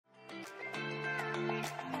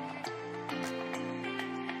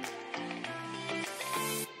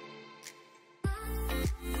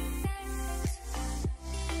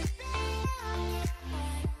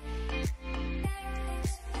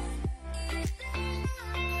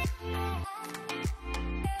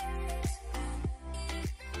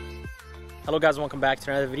Hello guys, welcome back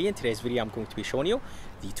to another video. In today's video I'm going to be showing you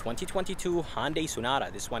the 2022 Hyundai Sonata.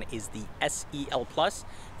 This one is the SEL Plus.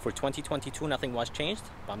 For 2022 nothing was changed,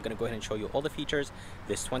 but I'm going to go ahead and show you all the features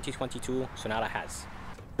this 2022 Sonata has.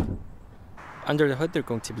 Under the hood, they're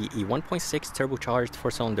going to be a 1.6 turbocharged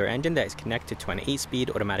 4-cylinder engine that is connected to an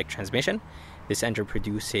 8-speed automatic transmission. This engine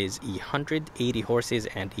produces 180 horses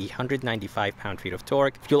and 195 pound-feet of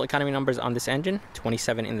torque. Fuel economy numbers on this engine: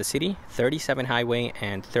 27 in the city, 37 highway,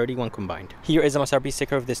 and 31 combined. Here is a MSRP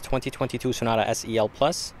sticker of this 2022 Sonata SEL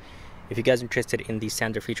Plus. If you guys are interested in the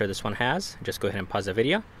standard feature this one has, just go ahead and pause the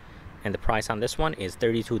video. And the price on this one is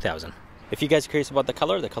 $32,000. If you guys are curious about the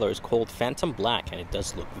color is called Phantom Black, and it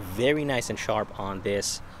does look very nice and sharp on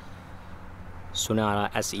this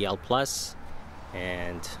Sonata SEL Plus.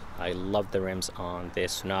 And I love the rims on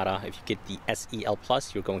this Sonata. If you get the SEL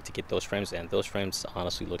Plus, you're going to get those rims, and those rims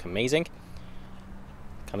honestly look amazing.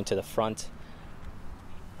 Coming to the front,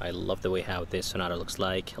 I love the way how this Sonata looks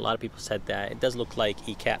like. A lot of people said that it does look like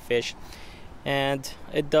a catfish, and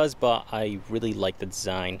it does, but I really like the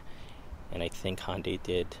design, and I think Hyundai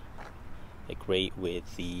did great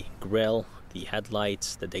with the grille, the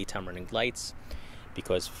headlights, the daytime running lights,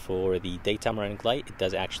 because for the daytime running light it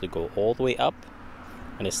does actually go all the way up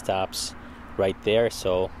and it stops right there.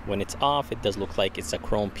 So when it's off, it does look like it's a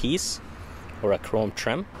chrome piece or a chrome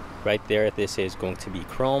trim. Right there, this is going to be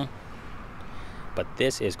chrome, but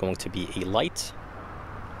this is going to be a light.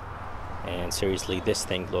 And seriously, this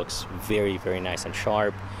thing looks very, very nice and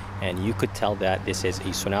sharp, and you could tell that this is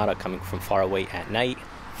a Sonata coming from far away at night.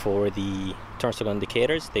 For the turn signal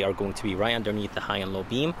indicators, they are going to be right underneath the high and low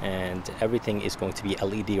beam, and everything is going to be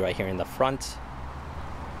LED right here in the front,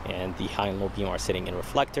 and the high and low beam are sitting in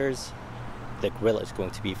reflectors. The grille is going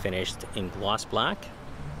to be finished in gloss black,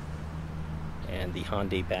 and the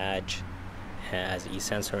Hyundai badge has a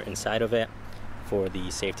sensor inside of it for the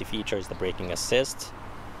safety features, the braking assist.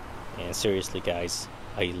 And seriously guys,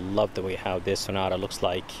 I love the way how this Sonata looks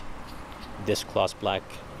like. This gloss black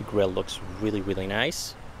grille looks really, really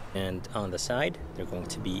nice. And on the side, there's going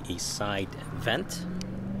to be a side vent,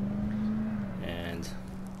 and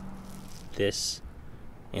this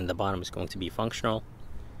in the bottom is going to be functional.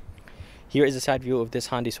 Here is a side view of this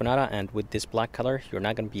Hyundai Sonata, and with this black color, you're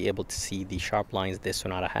not going to be able to see the sharp lines this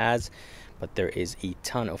Sonata has, but there is a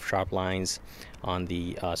ton of sharp lines on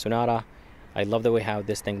the Sonata. I love the way how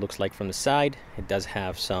this thing looks like from the side. It does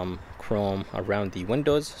have some chrome around the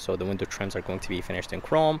windows, so the window trims are going to be finished in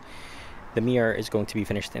chrome. The mirror is going to be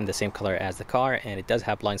finished in the same color as the car, and it does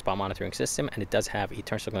have blind spot monitoring system, and it does have a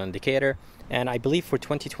turn signal indicator. And I believe for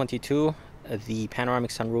 2022, the panoramic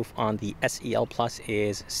sunroof on the SEL Plus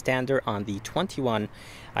is standard. On the 21,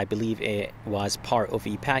 I believe it was part of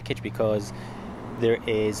a package, because there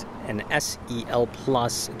is an SEL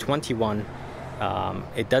Plus 21.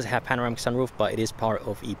 It does have panoramic sunroof, but it is part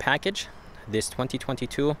of a package. This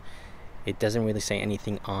 2022, it doesn't really say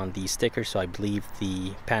anything on the sticker, so I believe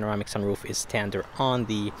the panoramic sunroof is standard on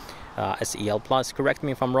the SEL Plus. Correct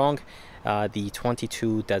me if I'm wrong. The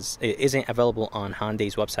 22 isn't available on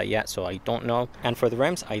Hyundai's website yet, so I don't know. And for the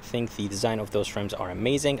rims, I think the design of those rims are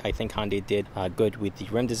amazing. I think Hyundai did good with the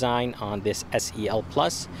rim design on this SEL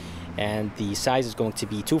Plus. And the size is going to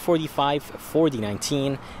be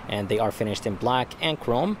 245/40/19, and they are finished in black and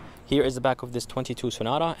chrome. Here is the back of this 22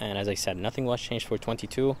 Sonata, and as I said, nothing was changed for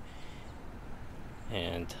 22.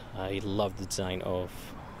 And I love the design of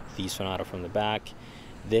the Sonata from the back.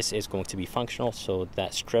 This is going to be functional, so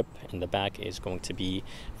that strip in the back is going to be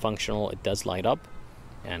functional. It does light up,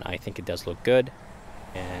 and I think it does look good.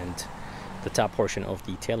 And the top portion of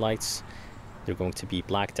the taillights, they're going to be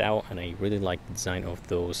blacked out, and I really like the design of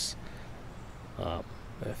those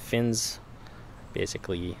fins.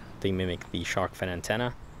 Basically, they mimic the shark fin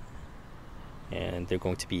antenna. And they're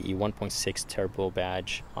going to be a 1.6 turbo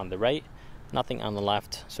badge on the right. Nothing on the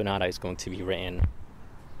left. Sonata is going to be written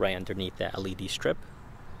right underneath that LED strip.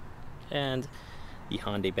 And the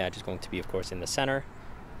Hyundai badge is going to be, of course, in the center.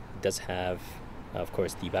 It does have, of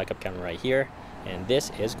course, the backup camera right here. And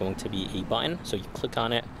this is going to be a button. So you click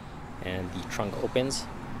on it and the trunk opens,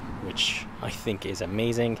 which I think is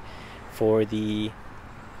amazing. For the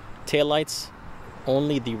taillights,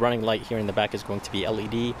 only the running light here in the back is going to be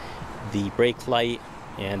LED. The brake light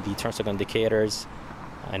and the turn signal indicators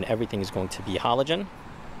and everything is going to be halogen.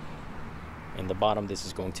 In the bottom, this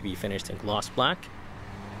is going to be finished in gloss black.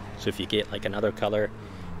 So if you get like another color,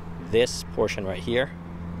 this portion right here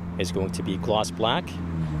is going to be gloss black,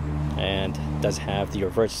 and does have the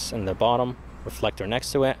reverse in the bottom, reflector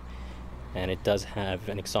next to it, and it does have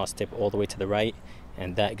an exhaust tip all the way to the right,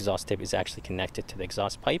 and that exhaust tip is actually connected to the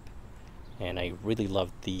exhaust pipe. And I really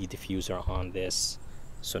love the diffuser on this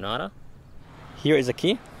Sonata. Here is a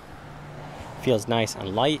key. Feels nice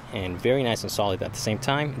and light and very nice and solid at the same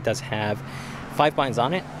time. It does have 5 buttons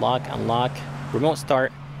on it: lock, unlock, remote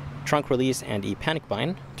start, trunk release, and a panic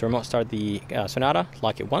button. To remote start the Sonata,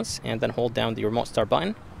 lock it once and then hold down the remote start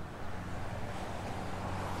button,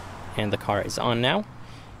 and the car is on now.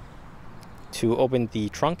 To open the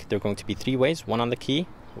trunk, there are going to be 3 ways: one on the key,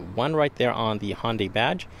 one right there on the Hyundai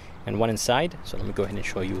badge, and one inside. So let me go ahead and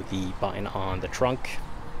show you the button on the trunk.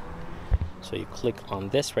 So you click on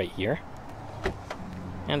this right here,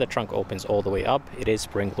 and the trunk opens all the way up. It is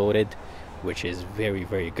spring loaded, which is very,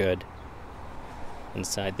 very good.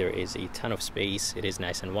 Inside there is a ton of space. It is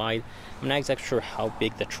nice and wide. I'm not exactly sure how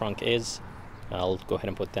big the trunk is. I'll go ahead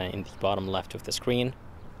and put that in the bottom left of the screen.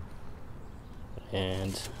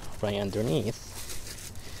 And right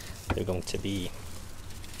underneath, they're going to be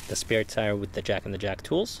the spare tire with the jack and the jack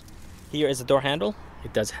tools. Here is the door handle.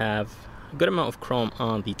 It does have a good amount of chrome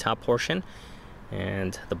on the top portion,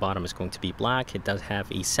 and the bottom is going to be black. It does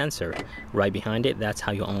have a sensor right behind it. That's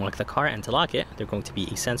how you unlock the car, and to lock it, there's going to be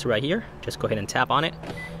a sensor right here. Just go ahead and tap on it,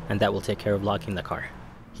 and that will take care of locking the car.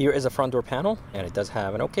 Here is a front door panel, and it does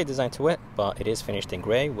have an okay design to it, but it is finished in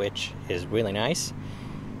gray, which is really nice.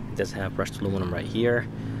 It does have brushed aluminum right here.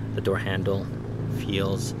 The door handle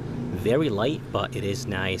feels very light, but it is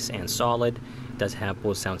nice and solid. It does have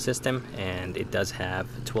Bose sound system, and it does have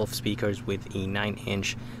 12 speakers with a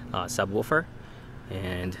 9-inch subwoofer.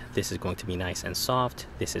 And this is going to be nice and soft.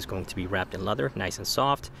 This is going to be wrapped in leather, nice and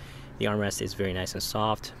soft. The armrest is very nice and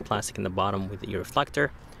soft. Plastic in the bottom with the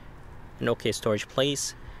reflector. An okay storage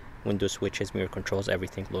place. Window switches, mirror controls,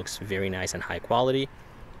 everything looks very nice and high quality.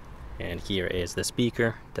 And here is the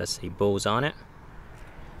speaker. It does say Bose on it.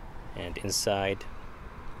 And inside,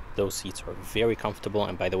 those seats are very comfortable.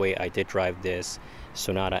 And by the way, I did drive this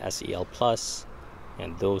Sonata SEL Plus,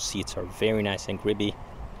 and those seats are very nice and grippy.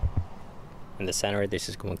 In the center, this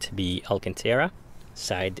is going to be Alcantara.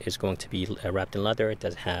 Side is going to be wrapped in leather. It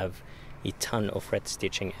does have a ton of red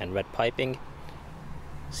stitching and red piping.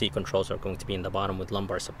 Seat controls are going to be in the bottom with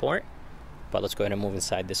lumbar support. But let's go ahead and move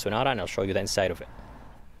inside this Sonata, and I'll show you the inside of it.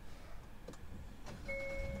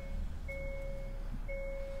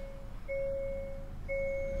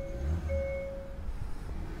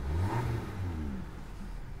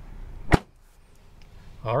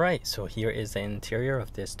 Alright, so here is the interior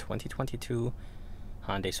of this 2022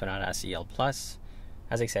 Hyundai Sonata SEL Plus.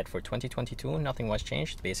 As I said, for 2022, nothing was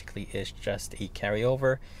changed. Basically, it's just a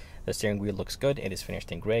carryover. The steering wheel looks good. It is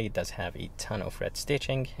finished in gray. It does have a ton of red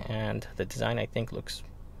stitching, and the design, I think, looks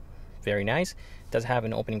very nice. It does have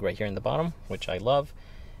an opening right here in the bottom, which I love,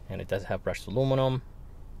 and it does have brushed aluminum.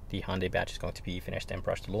 The Hyundai badge is going to be finished in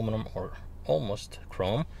brushed aluminum, or almost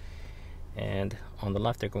chrome. And on the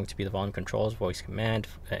left, they're going to be the volume controls, voice command,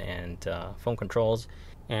 and phone controls.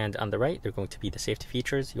 And on the right, they're going to be the safety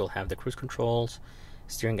features. You'll have the cruise controls,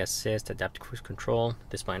 steering assist, adaptive cruise control.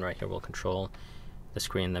 This button right here will control the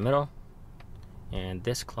screen in the middle. And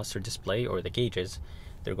this cluster display, or the gauges,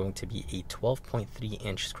 they're going to be a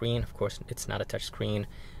 12.3-inch screen. Of course, it's not a touch screen,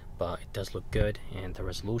 but it does look good, and the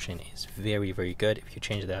resolution is very, very good. If you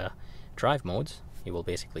change the drive modes, it will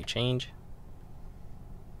basically change.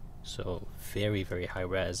 So very, very high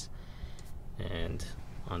res. And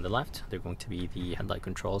on the left, they're going to be the headlight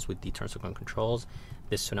controls with the turn signal controls.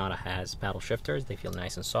 This Sonata has paddle shifters. They feel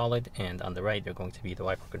nice and solid. And on the right, they're going to be the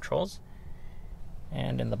wiper controls.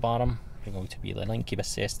 And in the bottom, they're going to be the lane keep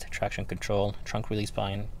assist, traction control, trunk release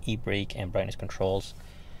button, e-brake, and brightness controls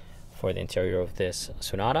for the interior of this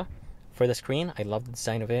Sonata. For the screen, I love the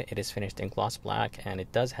design of it. It is finished in gloss black, and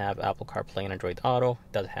it does have Apple CarPlay and Android Auto.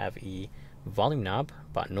 It does have a volume knob,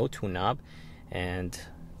 but no tune knob, and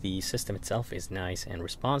the system itself is nice and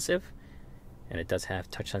responsive, and it does have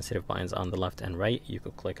touch sensitive buttons on the left and right. You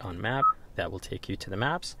could click on map, that will take you to the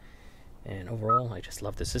maps. And overall, I just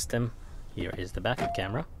love the system. Here is the backup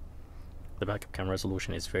camera. The backup camera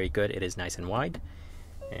resolution is very good. It is nice and wide,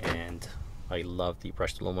 and I love the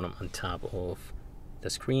brushed aluminum on top of the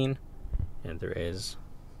screen, and there is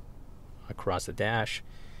across the dash.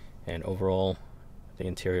 And overall, the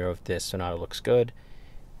interior of this Sonata looks good.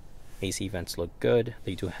 AC vents look good.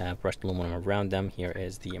 They do have brushed aluminum around them. Here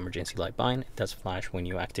is the emergency light button. It does flash when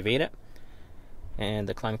you activate it. And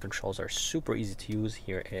the climate controls are super easy to use.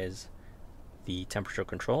 Here is the temperature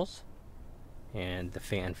controls. And the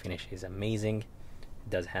fan finish is amazing. It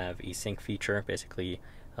does have a sync feature. Basically,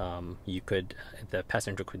 the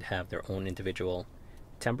passenger could have their own individual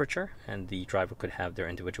temperature, and the driver could have their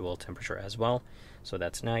individual temperature as well. So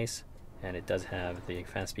that's nice. And it does have the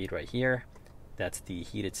fan speed right here. That's the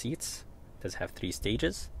heated seats. It does have 3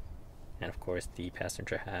 stages, and of course the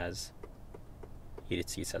passenger has heated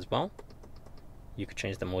seats as well. You could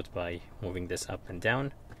change the modes by moving this up and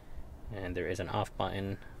down, and there is an off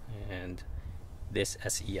button. And this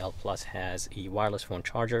SEL Plus has a wireless phone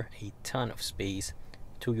charger, a ton of space,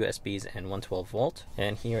 2 USBs and 112 volt.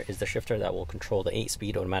 And here is the shifter that will control the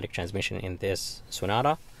 8-speed automatic transmission in this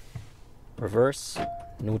Sonata. Reverse,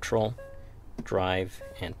 neutral, drive,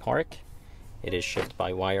 and park. It is shift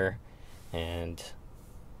by wire and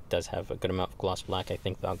does have a good amount of gloss black. I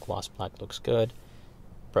think the gloss black looks good.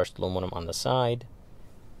 Brushed aluminum on the side.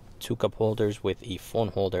 2 cup holders with a phone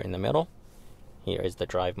holder in the middle. Here is the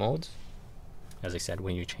drive modes. As I said,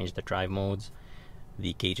 when you change the drive modes,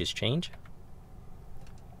 the gauges change.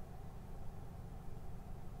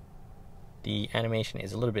 The animation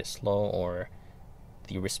is a little bit slow, or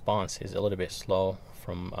the response is a little bit slow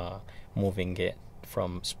from moving it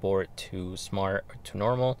from sport to smart to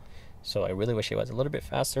normal. So I really wish it was a little bit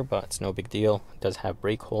faster, but it's no big deal. It does have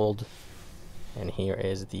brake hold. And here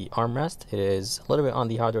is the armrest. It is a little bit on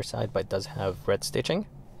the harder side, but it does have red stitching.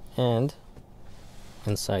 And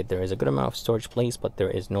inside there is a good amount of storage place, but there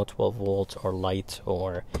is no 12 volt or light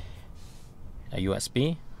or a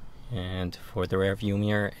USB. And for the rear view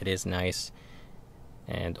mirror, it is nice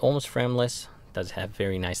and almost frameless. It does have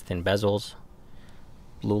very nice thin bezels.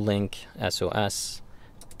 Blue Link, SOS.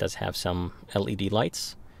 It does have some LED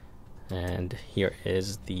lights. And here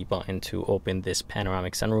is the button to open this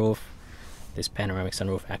panoramic sunroof. This panoramic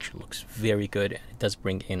sunroof actually looks very good. It does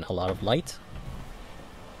bring in a lot of light.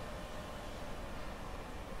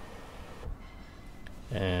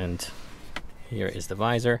 And here is the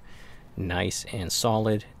visor. Nice and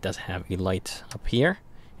solid. It does have a light up here.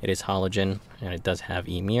 It is halogen, and it does have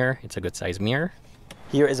a mirror. It's a good size mirror.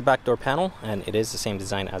 Here is a back door panel, and it is the same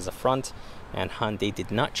design as the front. And Hyundai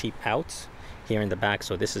did not cheap out here in the back,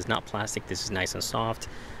 so this is not plastic. This is nice and soft.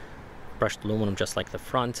 Brushed aluminum just like the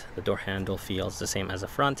front. The door handle feels the same as the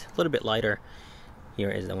front, a little bit lighter.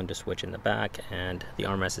 Here is the window switch in the back, and the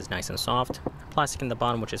armrest is nice and soft. Plastic in the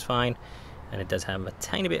bottom, which is fine. And it does have a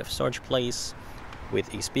tiny bit of storage place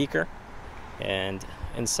with a speaker. And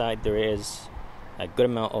inside there is a good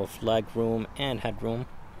amount of leg room and headroom,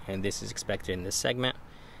 and this is expected in this segment.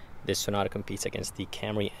 This Sonata competes against the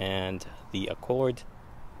Camry and the Accord,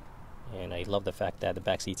 and I love the fact that the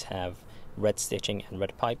back seats have red stitching and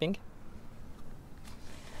red piping.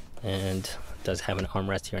 And it does have an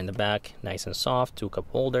armrest here in the back, nice and soft, 2 cup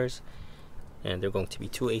holders, and they're going to be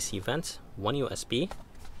 2 AC vents, 1 USB,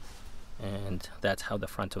 and that's how the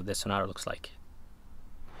front of this Sonata looks like.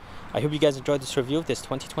 I hope you guys enjoyed this review of this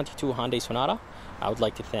 2022 Hyundai Sonata. I would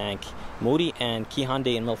like to thank Moody and Key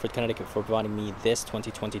Hyundai in Milford, Connecticut for providing me this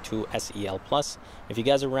 2022 SEL Plus. If you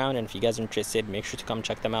guys are around and if you guys are interested, make sure to come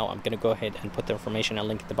check them out. I'm going to go ahead and put the information and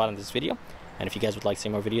link at the bottom of this video. And if you guys would like to see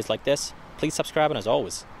more videos like this, please subscribe, and as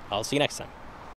always, I'll see you next time.